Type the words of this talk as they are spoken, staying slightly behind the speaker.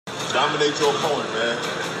Dominate your opponent, man.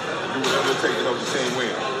 Do whatever it takes to help the team win.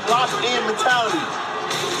 Locked in mentality.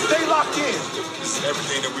 Stay locked in. This is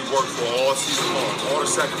everything that we worked for all season long. All the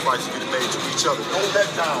sacrifices we made to each other. Don't let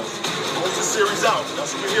down. Close the series out.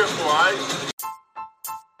 That's what we're here for, all right?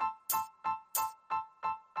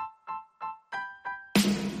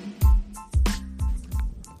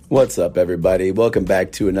 What's up, everybody? Welcome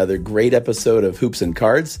back to another great episode of Hoops and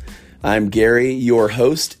Cards. I'm Gary, your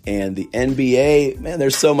host, and the NBA. Man,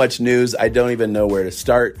 there's so much news. I don't even know where to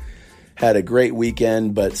start. Had a great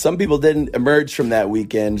weekend, but some people didn't emerge from that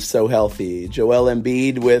weekend so healthy. Joel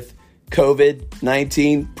Embiid with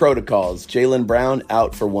COVID-19 protocols. Jaylen Brown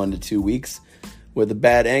out for 1 to 2 weeks with a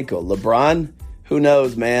bad ankle. LeBron, who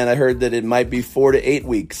knows, man? I heard that it might be 4 to 8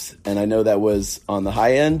 weeks, and I know that was on the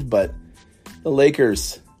high end, but the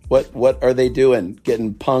Lakers, what are they doing?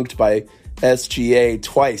 Getting punked by SGA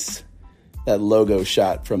twice. That logo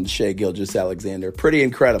shot from Shai Gilgeous-Alexander. Pretty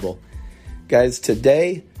incredible. Guys,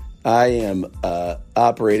 today I am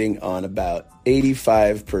operating on about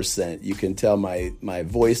 85%. You can tell my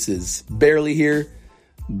voice is barely here,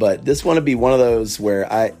 but this want to be one of those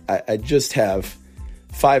where I just have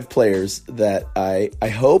 5 players that I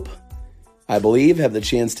hope, I believe, have the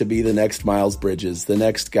chance to be the next Miles Bridges, the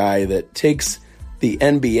next guy that takes the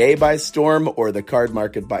NBA by storm or the card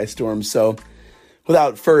market by storm. So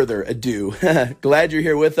without further ado, glad you're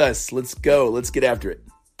here with us. Let's go. Let's get after it.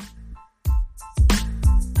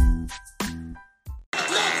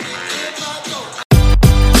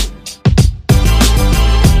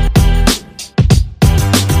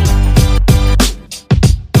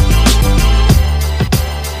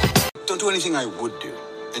 Don't do anything I would do,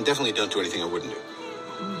 and definitely don't do anything I wouldn't do.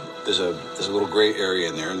 There's a little gray area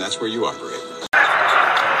in there, and that's where you operate.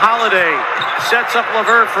 Holiday sets up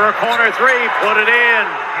LeVert for a corner three, put it in.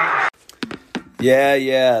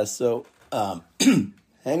 Yeah. So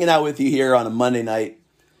hanging out with you here on a Monday night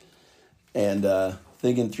and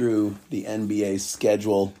thinking through the NBA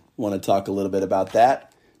schedule. Want to talk a little bit about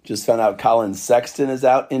that. Just found out Colin Sexton is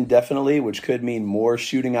out indefinitely, which could mean more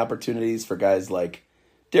shooting opportunities for guys like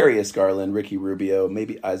Darius Garland, Ricky Rubio,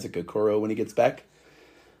 maybe Isaac Okoro when he gets back.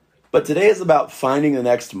 But today is about finding the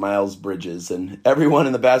next Miles Bridges, and everyone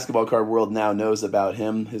in the basketball card world now knows about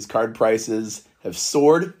him. His card prices have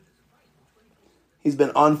soared. He's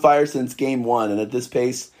been on fire since game 1, and at this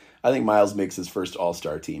pace, I think Miles makes his first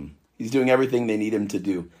All-Star team. He's doing everything they need him to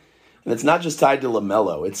do. And it's not just tied to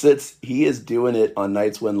LaMelo. He is doing it on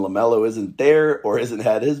nights when LaMelo isn't there or hasn't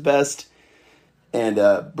had his best. And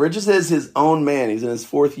Bridges is his own man. He's in his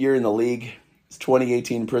 4th year in the league. His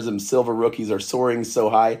 2018 Prism Silver rookies are soaring so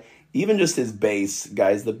high. Even just his base,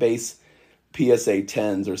 guys, the base PSA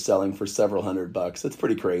 10s are selling for several $100. That's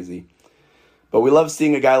pretty crazy. But we love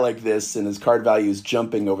seeing a guy like this and his card value is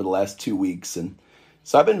jumping over the last 2 weeks. And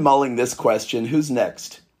so I've been mulling this question, who's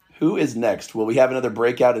next? Who is next? Will we have another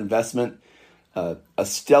breakout investment, a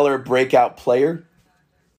stellar breakout player?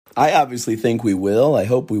 I obviously think we will. I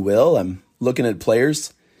hope we will. I'm looking at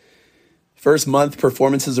players. First month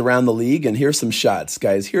performances around the league, and here's some shots,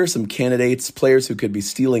 guys. Here are some candidates, players who could be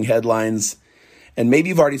stealing headlines, and maybe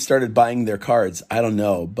you've already started buying their cards. I don't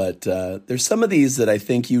know, but there's some of these that I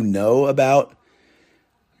think you know about,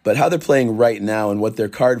 but how they're playing right now and what their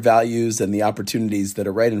card values and the opportunities that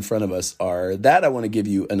are right in front of us are, that I want to give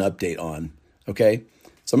you an update on, okay?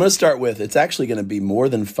 So I'm going to start with, it's actually going to be more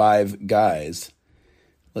than 5 guys.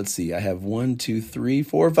 Let's see, I have 1, 2, 3,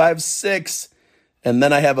 4, 5, 6. And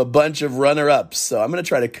then I have a bunch of runner-ups. So I'm going to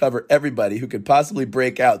try to cover everybody who could possibly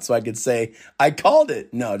break out so I could say, I called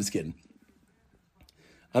it. No, just kidding.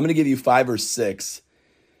 I'm going to give you 5 or 6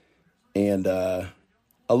 and a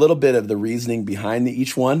little bit of the reasoning behind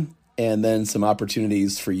each one, and then some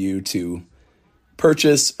opportunities for you to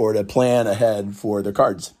purchase or to plan ahead for their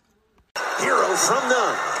cards. Hero from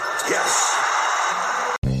none. Yes.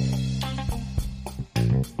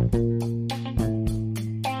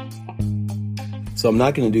 So I'm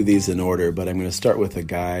not going to do these in order, but I'm going to start with a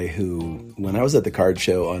guy who, when I was at the card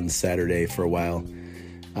show on Saturday for a while,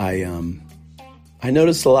 I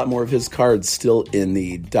noticed a lot more of his cards still in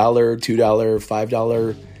the $1,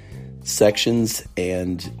 $2, $5 sections,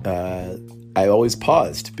 and I always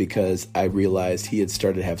paused because I realized he had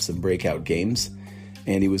started to have some breakout games,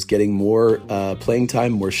 and he was getting more playing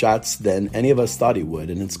time, more shots than any of us thought he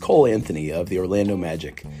would, and it's Cole Anthony of the Orlando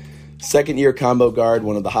Magic. Second-year combo guard,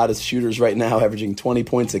 one of the hottest shooters right now, averaging 20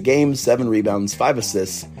 points a game, 7 rebounds, 5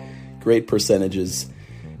 assists, great percentages.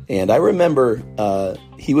 And I remember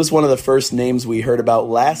he was one of the first names we heard about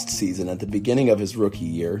last season at the beginning of his rookie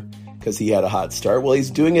year because he had a hot start. Well, he's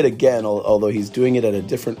doing it again, although he's doing it at a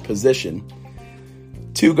different position.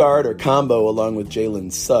 two-guard or combo along with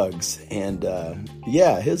Jalen Suggs. And,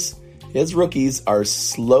 his rookies are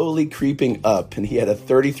slowly creeping up, and he had a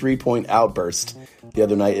 33-point outburst the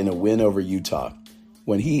other night in a win over Utah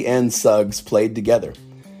when he and Suggs played together.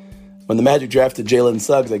 When the Magic drafted Jalen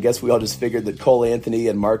Suggs, I guess we all just figured that Cole Anthony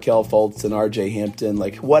and Markelle Fultz and RJ Hampton,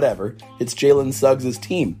 whatever, it's Jalen Suggs'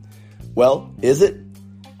 team. Well, is it?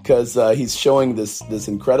 Because he's showing this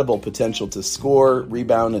incredible potential to score,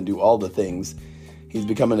 rebound, and do all the things. He's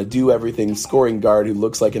becoming a do-everything scoring guard who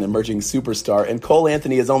looks like an emerging superstar, and Cole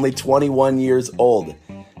Anthony is only 21 years old.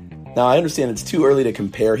 Now, I understand it's too early to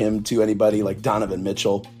compare him to anybody like Donovan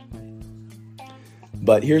Mitchell,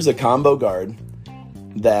 but here's a combo guard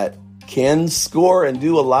that can score and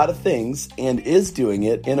do a lot of things and is doing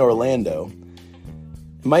it in Orlando.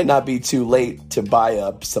 It might not be too late to buy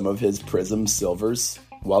up some of his Prism Silvers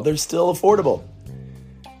while they're still affordable.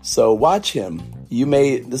 So watch him.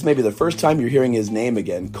 This may be the first time you're hearing his name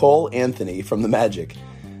again, Cole Anthony from the Magic.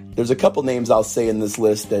 There's a couple names I'll say in this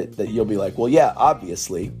list that you'll be like, well, yeah,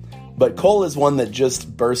 obviously. But Cole is one that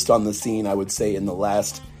just burst on the scene, I would say, in the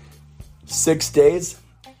last 6 days.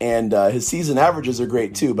 And his season averages are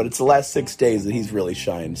great too, but it's the last 6 days that he's really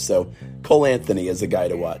shined. So Cole Anthony is a guy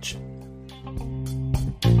to watch.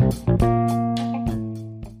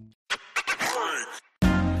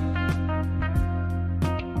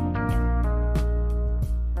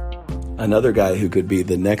 Another guy who could be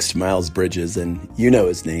the next Miles Bridges, and you know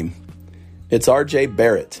his name. It's RJ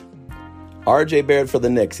Barrett. RJ Barrett for the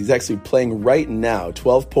Knicks. He's actually playing right now.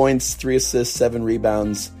 12 points, 3 assists, 7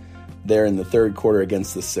 rebounds there in the third quarter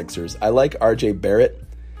against the Sixers. I like RJ Barrett.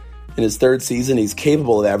 In his third season, he's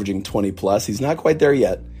capable of averaging 20+. He's not quite there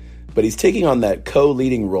yet, but he's taking on that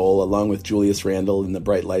co-leading role along with Julius Randle in the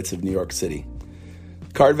bright lights of New York City.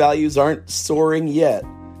 Card values aren't soaring yet,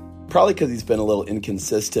 probably because he's been a little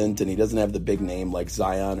inconsistent and he doesn't have the big name like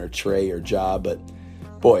Zion or Trey or Ja, but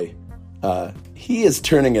boy, he is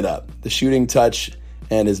turning it up. The shooting touch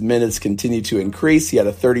and his minutes continue to increase. He had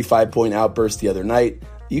a 35-point outburst the other night.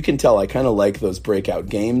 You can tell I kind of like those breakout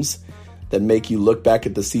games that make you look back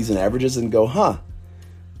at the season averages and go,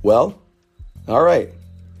 well, all right.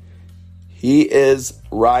 He is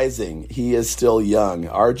rising. He is still young.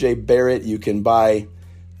 RJ Barrett, you can buy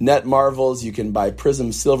Net Marvels, you can buy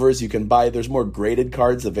Prism Silvers, there's more graded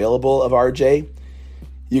cards available of RJ.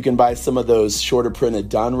 You can buy some of those shorter printed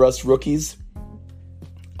Donruss rookies.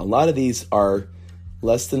 A lot of these are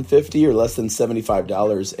less than $50 or less than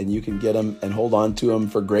 $75, and you can get them and hold on to them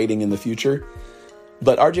for grading in the future.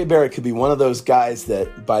 But RJ Barrett could be one of those guys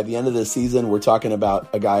that by the end of the season, we're talking about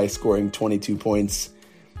a guy scoring 22 points,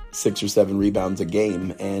 6 or 7 rebounds a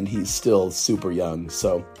game, and he's still super young.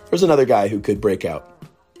 So there's another guy who could break out.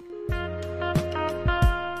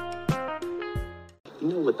 You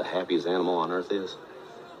know what the happiest animal on earth is?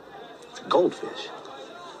 It's a goldfish.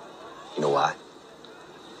 You know why?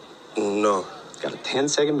 No. It's got a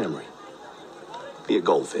 10-second memory. Be a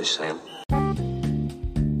goldfish, Sam.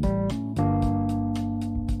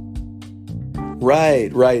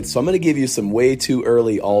 Right. So I'm going to give you some way too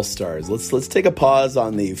early All-Stars. Let's take a pause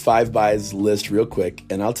on the 5 buys list real quick,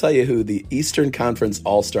 and I'll tell you who the Eastern Conference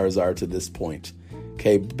All-Stars are to this point.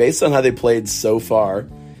 Okay, based on how they played so far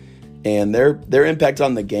and their impact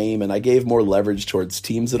on the game, and I gave more leverage towards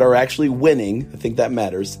teams that are actually winning. I think that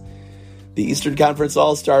matters. The Eastern Conference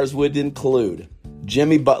All-Stars would include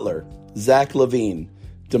Jimmy Butler, Zach LaVine,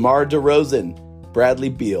 DeMar DeRozan, Bradley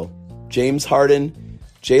Beal, James Harden,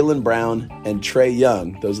 Jaylen Brown, and Trae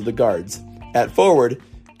Young. Those are the guards. At forward,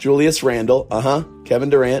 Julius Randle, Kevin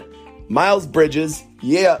Durant, Miles Bridges,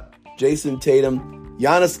 Jason Tatum,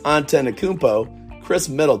 Giannis Antetokounmpo, Chris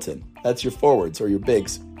Middleton. That's your forwards or your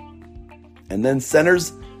bigs. And then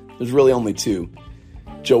centers, there's really only 2.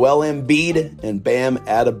 Joel Embiid and Bam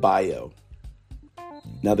Adebayo.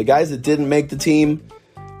 Now, the guys that didn't make the team,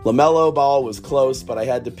 LaMelo Ball was close, but I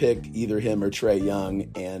had to pick either him or Trae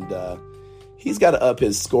Young, and he's got to up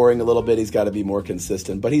his scoring a little bit. He's got to be more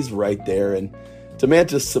consistent, but he's right there. And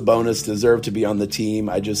Domantas Sabonis deserved to be on the team.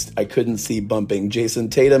 I couldn't see bumping Jason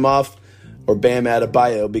Tatum off or Bam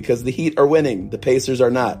Adebayo because the Heat are winning. The Pacers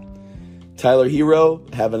are not. Tyler Hero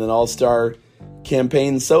having an all-star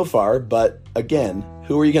campaign so far, but again,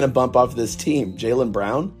 who are you going to bump off this team? Jaylen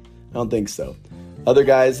Brown? I don't think so. Other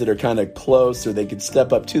guys that are kind of close or they could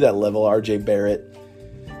step up to that level, RJ Barrett,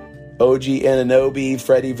 OG Anunoby,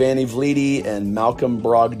 Freddie VanVleet, and Malcolm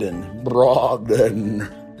Brogdon.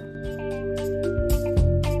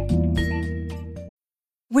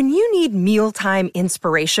 When you need mealtime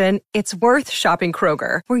inspiration, it's worth shopping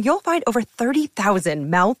Kroger, where you'll find over 30,000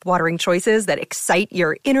 mouth-watering choices that excite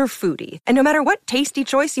your inner foodie. And no matter what tasty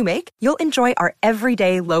choice you make, you'll enjoy our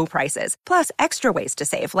everyday low prices, plus extra ways to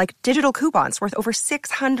save, like digital coupons worth over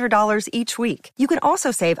 $600 each week. You can also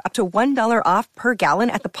save up to $1 off per gallon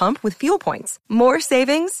at the pump with fuel points. More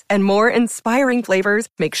savings and more inspiring flavors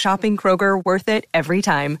make shopping Kroger worth it every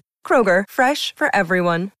time. Kroger, fresh for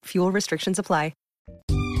everyone. Fuel restrictions apply.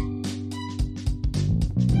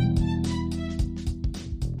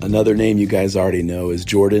 Another name you guys already know is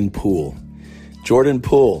Jordan Poole. Jordan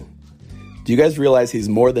Poole. Do you guys realize he's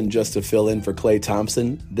more than just a fill-in for Klay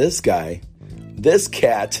Thompson? This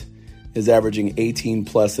cat is averaging 18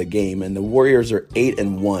 plus a game, and the Warriors are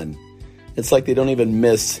 8-1. It's like they don't even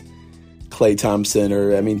miss Klay Thompson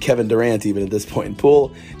or, Kevin Durant even at this point.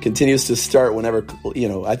 Poole continues to start whenever,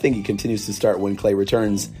 I think he continues to start when Klay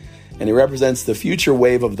returns. And he represents the future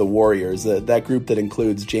wave of the Warriors, that group that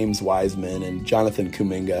includes James Wiseman and Jonathan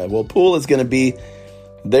Kuminga. Well, Poole is going to be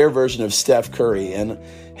their version of Steph Curry, and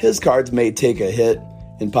his cards may take a hit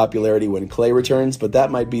in popularity when Klay returns, but that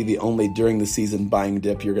might be the only during-the-season buying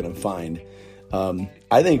dip you're going to find.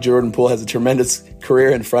 I think Jordan Poole has a tremendous career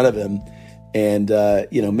in front of him, and,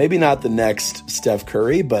 maybe not the next Steph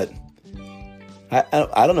Curry, but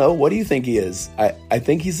I don't know. What do you think he is? I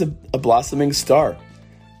think he's a blossoming star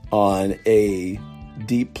on a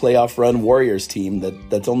deep playoff run Warriors team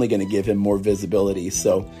that's only going to give him more visibility.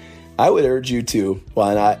 So I would urge you to,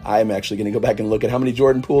 and I'm actually going to go back and look at how many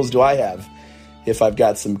Jordan Pooles do I have if I've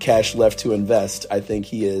got some cash left to invest. I think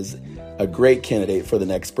he is a great candidate for the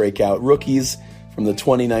next breakout. Rookies from the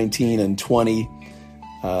 2019 and 20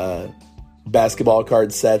 basketball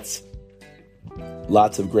card sets.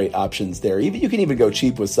 Lots of great options there. You can even go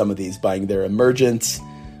cheap with some of these, buying their emergents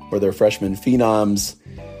or their freshman phenoms.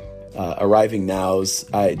 Arriving nows.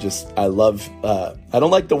 I don't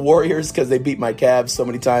like the Warriors because they beat my Cavs so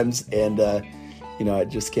many times, and I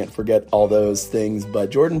just can't forget all those things. But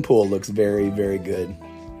Jordan Poole looks very, very good.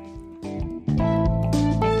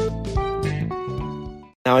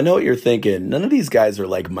 Now I know what you're thinking. None of these guys are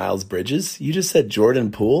like Miles Bridges. You just said Jordan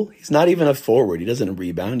Poole. He's not even a forward. He doesn't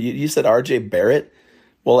rebound. You said RJ Barrett.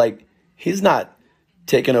 Well, he's not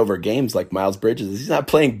taking over games like Miles Bridges. He's not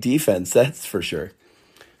playing defense. That's for sure.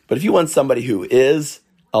 But if you want somebody who is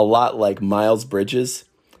a lot like Miles Bridges,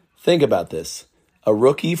 think about this. A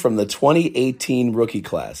rookie from the 2018 rookie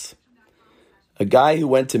class. A guy who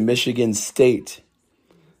went to Michigan State.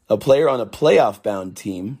 A player on a playoff-bound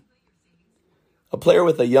team. A player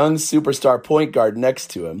with a young superstar point guard next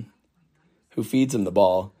to him who feeds him the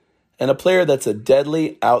ball. And a player that's a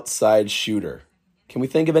deadly outside shooter. Can we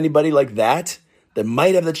think of anybody like that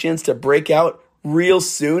might have the chance to break out real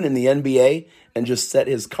soon in the NBA and just set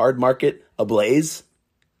his card market ablaze?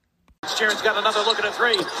 Jaren's got another look at a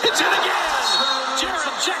three. It's in again!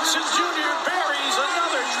 Jaren Jackson Jr. buries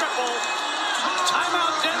another triple.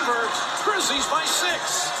 Timeout Denver. Grizzlies by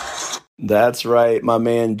 6. That's right, my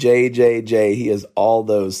man JJJ. He is all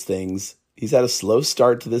those things. He's had a slow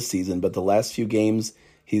start to this season, but the last few games,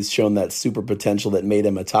 he's shown that super potential that made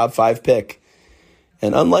him a top 5 pick.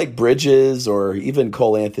 And unlike Bridges or even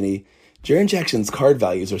Cole Anthony, Jaren Jackson's card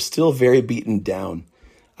values are still very beaten down.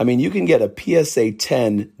 You can get a PSA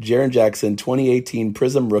 10 Jaren Jackson 2018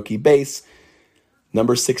 Prism Rookie base,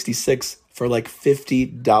 number 66, for like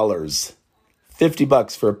 $50.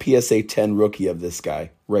 $50 for a PSA 10 rookie of this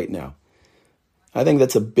guy right now. I think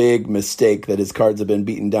that's a big mistake that his cards have been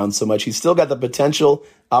beaten down so much. He's still got the potential,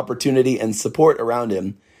 opportunity, and support around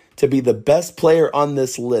him to be the best player on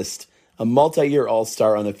this list, a multi-year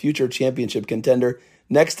All-Star on a future championship contender,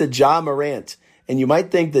 next to Ja Morant. And you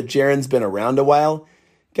might think that Jaren's been around a while.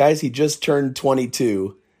 Guys, he just turned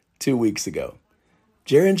 22 2 weeks ago.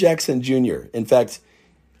 Jaren Jackson Jr. In fact,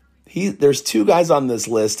 there's 2 guys on this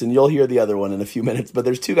list, and you'll hear the other one in a few minutes, but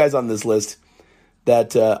there's 2 guys on this list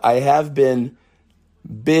that I have been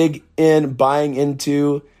big in buying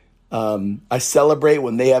into. I celebrate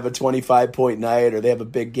when they have a 25-point night or they have a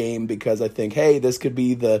big game because I think, hey, this could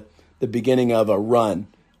be the beginning of a run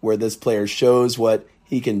where this player shows what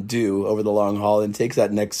he can do over the long haul and takes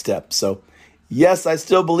that next step. So, yes, I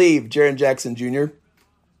still believe Jaren Jackson Jr.,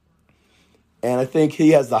 and I think he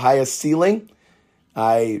has the highest ceiling.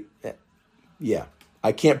 I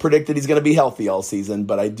can't predict that he's going to be healthy all season,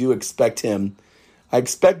 but I do expect him. I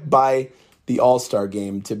expect by the All-Star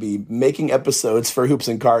game to be making episodes for Hoops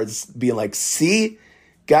and Cards being like, see,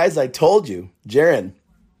 guys, I told you, Jaren's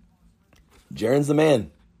the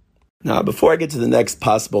man. Now, before I get to the next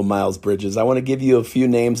possible Miles Bridges, I want to give you a few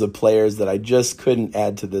names of players that I just couldn't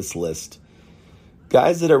add to this list.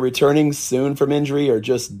 guys that are returning soon from injury or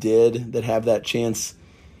just did that have that chance.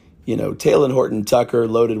 Talen Horton-Tucker,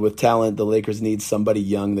 loaded with talent. The Lakers need somebody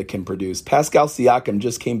young that can produce. Pascal Siakam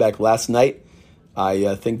just came back last night.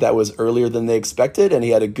 I think that was earlier than they expected, and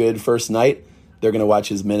he had a good first night. They're going to watch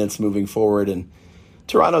his minutes moving forward, and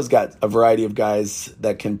Toronto's got a variety of guys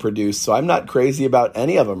that can produce, so I'm not crazy about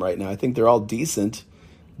any of them right now. I think they're all decent,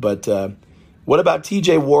 but what about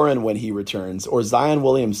TJ Warren when he returns, or Zion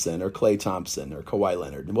Williamson, or Klay Thompson, or Kawhi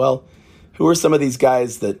Leonard? Well, who are some of these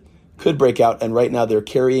guys that could break out, and right now they're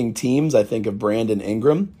carrying teams? I think of Brandon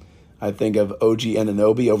Ingram. I think of OG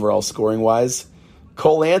Anunoby overall scoring-wise.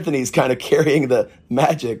 Cole Anthony's kind of carrying the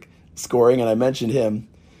Magic scoring, and I mentioned him.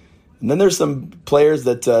 And then there's some players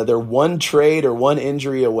that they're one trade or one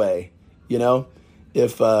injury away.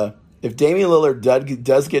 If Damian Lillard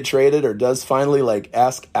does get traded or does finally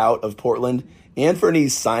ask out of Portland, Anthony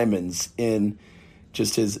Simons in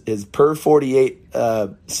just his per 48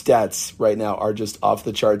 stats right now are just off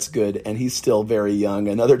the charts good, and he's still very young.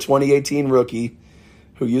 Another 2018 rookie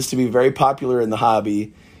who used to be very popular in the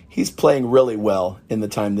hobby. He's playing really well in the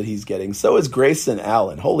time that he's getting. So is Grayson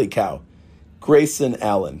Allen. Holy cow. Grayson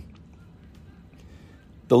Allen.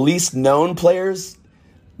 The least known players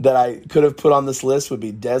that I could have put on this list would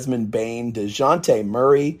be Desmond Bane, DeJounte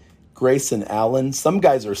Murray, Grayson Allen. Some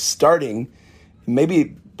guys are starting, maybe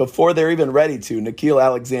before they're even ready to. Nickeil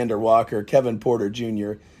Alexander-Walker, Kevin Porter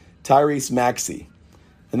Jr., Tyrese Maxey.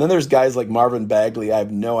 And then there's guys like Marvin Bagley. I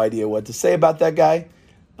have no idea what to say about that guy.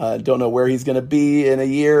 Don't know where he's going to be in a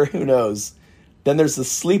year. Who knows? Then there's the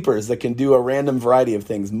sleepers that can do a random variety of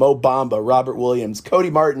things. Mo Bamba, Robert Williams, Cody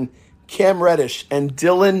Martin, Cam Reddish, and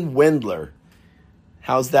Dylan Windler.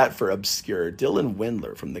 How's that for obscure? Dylan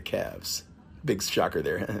Windler from the Cavs. Big shocker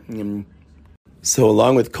there. So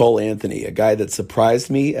along with Cole Anthony, a guy that surprised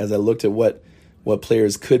me as I looked at what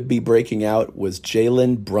players could be breaking out was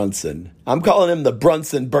Jalen Brunson. I'm calling him the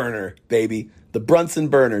Brunson burner, baby. The Brunson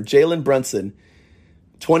burner. Jalen Brunson.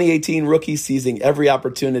 2018 rookie, seizing every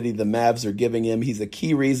opportunity the Mavs are giving him. He's a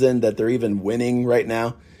key reason that they're even winning right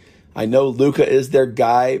now. I know Luka is their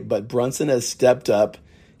guy, but Brunson has stepped up.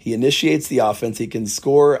 He initiates the offense. He can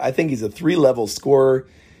score. I think he's a 3-level scorer,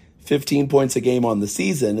 15 points a game on the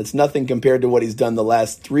season. It's nothing compared to what he's done the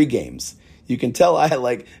last 3 games. You can tell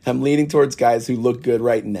I'm leaning towards guys who look good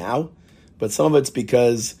right now, but some of it's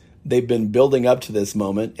because they've been building up to this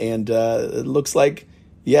moment, and it looks like,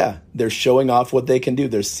 they're showing off what they can do.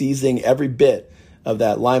 They're seizing every bit of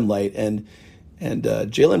that limelight, and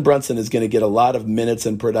Jalen Brunson is going to get a lot of minutes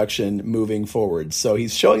and production moving forward. So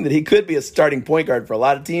he's showing that he could be a starting point guard for a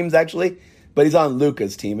lot of teams, actually, but he's on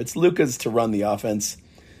Luka's team. It's Luka's to run the offense.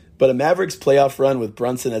 But a Mavericks playoff run with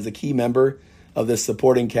Brunson as a key member of this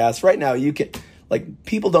supporting cast. Right now, you can,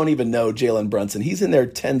 people don't even know Jalen Brunson. He's in their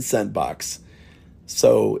 10-cent box.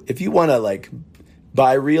 So if you want to,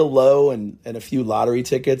 buy real low and a few lottery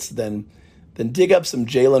tickets, then dig up some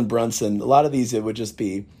Jalen Brunson. A lot of these, it would just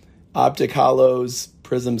be Optic Hollows,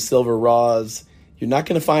 Prism Silver Raws. You're not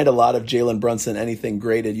going to find a lot of Jalen Brunson anything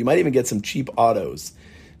graded. You might even get some cheap autos.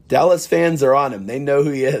 Dallas fans are on him. They know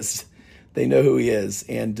who he is.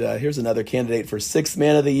 And here's another candidate for 6th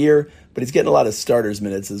man of the year, but he's getting a lot of starters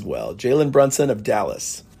minutes as well. Jalen Brunson of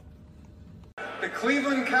Dallas. The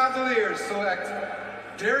Cleveland Cavaliers select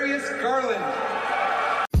Darius Garland.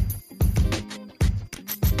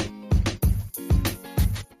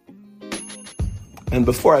 And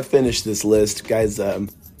before I finish this list, guys,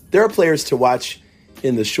 there are players to watch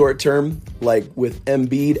in the short term, like with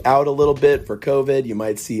Embiid out a little bit for COVID. You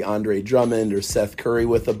might see Andre Drummond or Seth Curry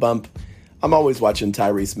with a bump. I'm always watching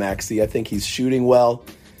Tyrese Maxey. I think he's shooting well,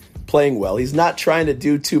 playing well. He's not trying to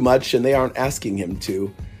do too much, and they aren't asking him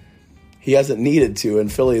to. He hasn't needed to, and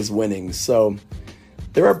Philly is winning. So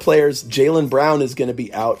there are players. Jaylen Brown is going to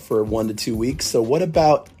be out for 1 to 2 weeks. So what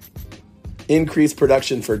about increased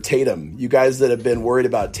production for Tatum? You guys that have been worried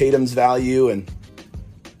about Tatum's value, and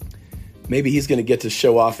maybe he's going to get to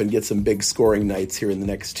show off and get some big scoring nights here in the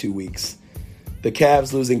next 2 weeks. The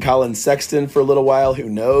Cavs losing Colin Sexton for a little while. Who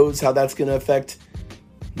knows how that's going to affect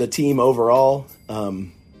the team overall?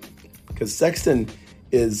 Because Sexton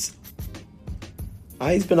is,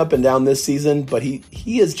 he's been up and down this season, but he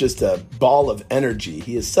is just a ball of energy.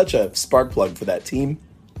 He is such a spark plug for that team.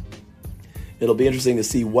 It'll be interesting to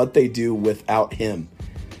see what they do without him.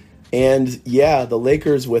 And the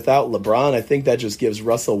Lakers without LeBron, I think that just gives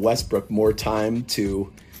Russell Westbrook more time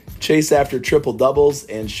to chase after triple doubles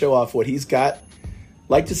and show off what he's got.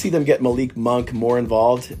 Like to see them get Malik Monk more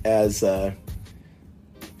involved as a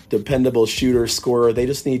dependable shooter, scorer. They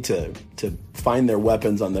just need to find their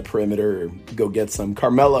weapons on the perimeter or go get some.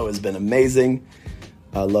 Carmelo has been amazing.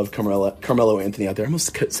 I love Carmelo Anthony out there. I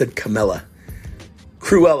almost said Carmelo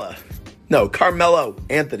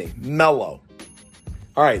Anthony. Mello.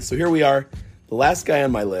 All right, so here we are. The last guy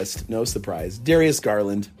on my list, no surprise, Darius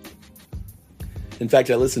Garland. In fact,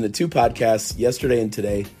 I listened to 2 podcasts yesterday and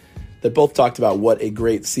today that both talked about what a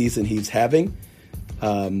great season he's having.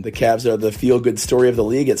 The Cavs are the feel-good story of the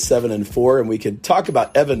league at 7-4, and we could talk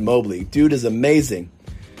about Evan Mobley. Dude is amazing.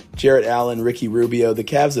 Jarrett Allen, Ricky Rubio, the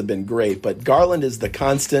Cavs have been great, but Garland is the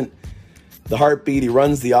constant, the heartbeat. He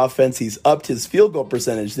runs the offense. He's upped his field goal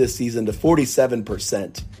percentage this season to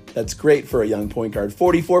 47%. That's great for a young point guard.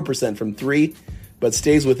 44% from 3, but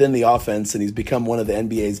stays within the offense, and he's become one of the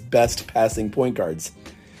NBA's best passing point guards.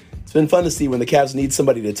 It's been fun to see when the Cavs need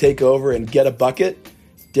somebody to take over and get a bucket.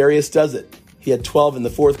 Darius does it. He had 12 in the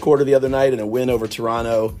fourth quarter the other night in a win over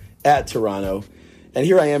Toronto, at Toronto. And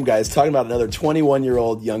here I am, guys, talking about another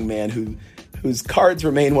 21-year-old young man whose cards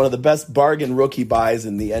remain one of the best bargain rookie buys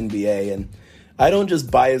in the NBA. And I don't just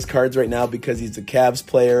buy his cards right now because he's a Cavs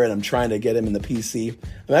player and I'm trying to get him in the PC.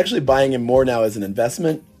 I'm actually buying him more now as an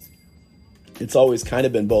investment. It's always kind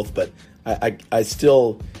of been both, but I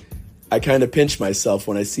kind of pinch myself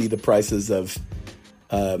when I see the prices of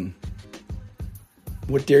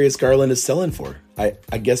what Darius Garland is selling for.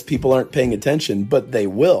 I guess people aren't paying attention, but they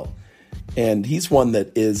will. And he's one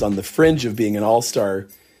that is on the fringe of being an all-star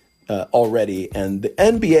already. And the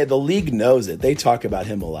NBA, the league knows it. They talk about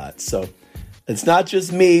him a lot. So it's not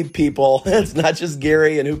just me, people. It's not just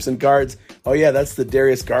Gary and Hoops and Cards. Oh, yeah, that's the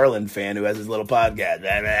Darius Garland fan who has his little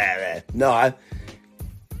podcast. No, I'm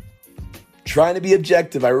trying to be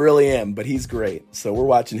objective. I really am. But he's great. So we're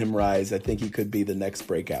watching him rise. I think he could be the next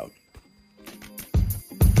breakout.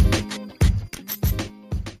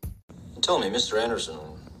 Tell me, Mr. Anderson,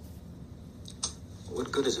 what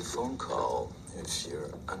good is a phone call if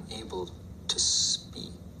you're unable to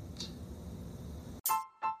speak?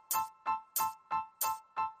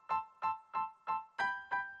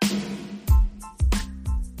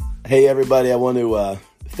 Hey, everybody. I want to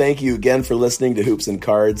thank you again for listening to Hoops and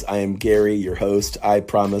Cards. I am Gary, your host. I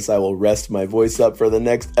promise I will rest my voice up for the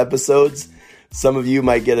next episodes. Some of you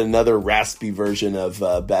might get another raspy version of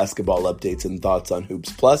basketball updates and thoughts on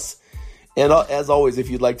Hoops Plus. And as always, if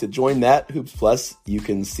you'd like to join that, Hoops Plus, you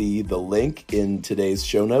can see the link in today's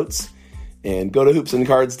show notes. And go to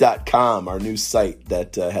hoopsandcards.com, our new site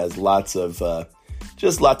that has lots of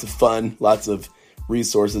fun, lots of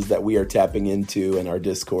resources that we are tapping into in our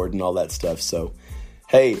Discord and all that stuff. So,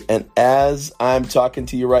 hey, and as I'm talking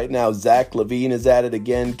to you right now, Zach LaVine is at it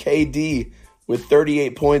again. KD with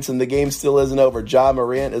 38 points, and the game still isn't over. Ja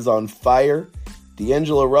Morant is on fire.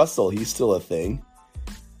 D'Angelo Russell, he's still a thing.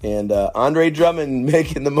 And Andre Drummond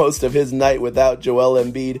making the most of his night without Joel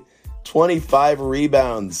Embiid. 25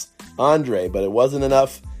 rebounds, Andre, but it wasn't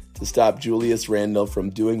enough to stop Julius Randle from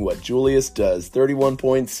doing what Julius does. 31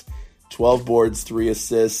 points, 12 boards, 3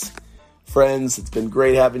 assists. Friends, it's been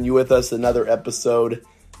great having you with us. Another episode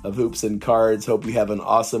of Hoops and Cards. Hope you have an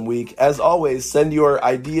awesome week. As always, send your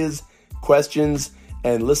ideas, questions,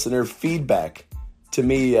 and listener feedback to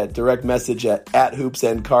me at direct message at Hoops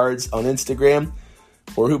and Cards on Instagram,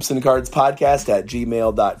 or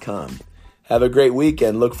hoopsandcardspodcast@gmail.com. Have a great week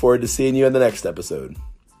and look forward to seeing you in the next episode.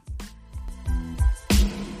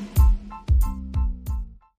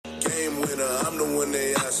 Game winner, I'm the one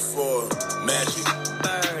they asked for. Magic.